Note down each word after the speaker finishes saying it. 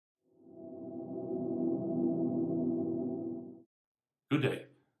Good day.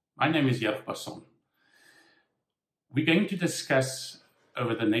 My name is Jörg Basson. We're going to discuss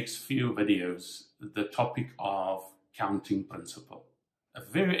over the next few videos the topic of counting principle, a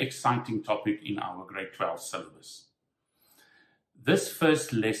very exciting topic in our grade 12 syllabus. This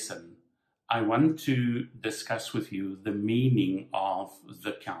first lesson, I want to discuss with you the meaning of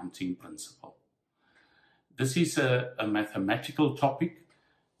the counting principle. This is a mathematical topic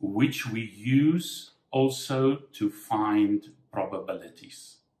which we use also to find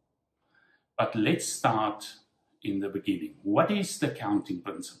probabilities. But let's start in the beginning. What is the counting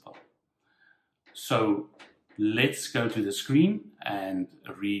principle? So let's go to the screen and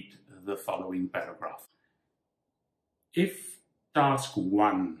read the following paragraph. If task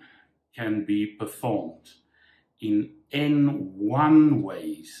 1 can be performed in n1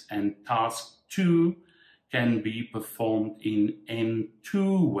 ways and task 2 can be performed in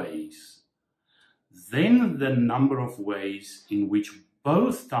n2 ways, then the number of ways in which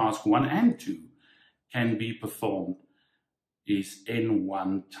both task 1 and 2 can be performed is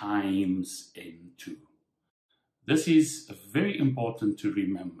n1 times n2. This is very important to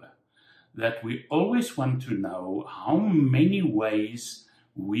remember, that we always want to know how many ways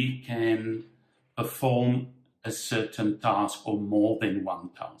we can perform a certain task or more than one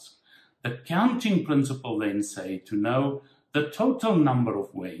task. The counting principle then says to know the total number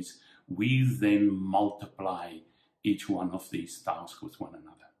of ways, we then multiply each one of these tasks with one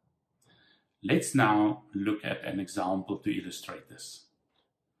another. Let's now look at an example to illustrate this.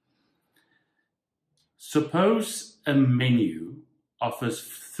 Suppose a menu offers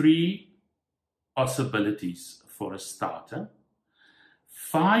 3 possibilities for a starter,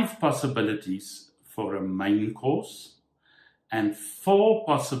 5 possibilities for a main course, and 4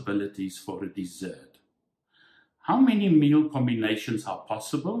 possibilities for a dessert. How many meal combinations are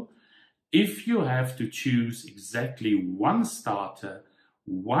possible if you have to choose exactly 1 starter,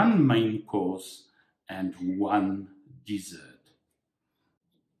 1 main course, and 1 dessert?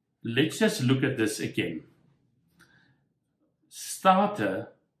 Let's just look at this again. Starter,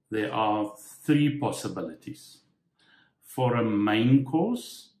 there are 3 possibilities. For a main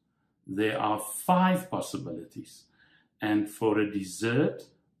course, there are 5 possibilities. And for a dessert,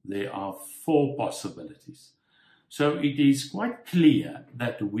 there are 4 possibilities. So it is quite clear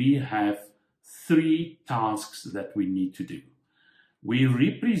that we have 3 tasks that we need to do. We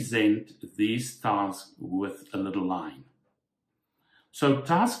represent these tasks with a little line. So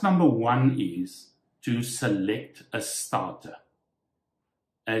task number 1 is to select a starter.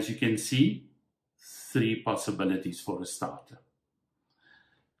 As you can see, 3 possibilities for a starter.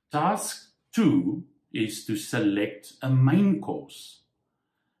 Task 2 is to select a main course.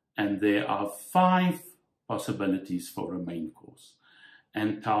 And there are 5 possibilities for a main course.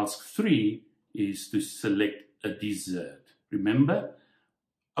 And task 3 is to select a dessert. Remember,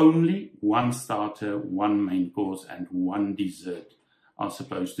 only 1 starter, 1 main course, and 1 dessert are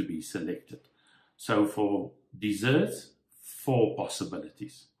supposed to be selected. So for desserts, 4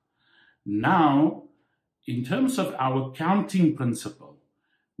 possibilities. Now, in terms of our counting principle,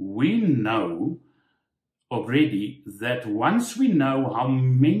 we know already that once we know how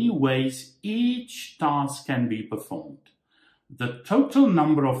many ways each task can be performed, the total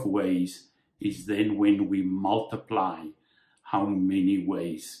number of ways is then when we multiply how many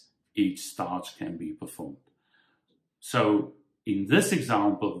ways each task can be performed. So in this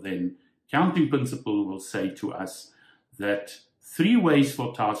example then, counting principle will say to us that 3 ways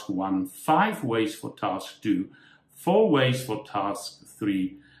for task 1, 5 ways for task 2, 4 ways for task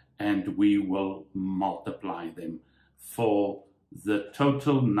 3, and we will multiply them for the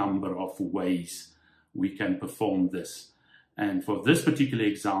total number of ways we can perform this. And for this particular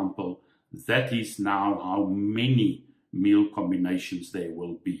example, that is now how many meal combinations there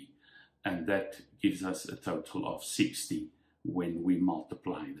will be. And that gives us a total of 60 when we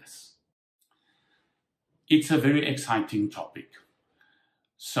multiply this. It's a very exciting topic.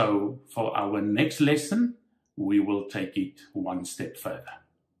 So for our next lesson, we will take it one step further.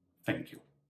 Thank you.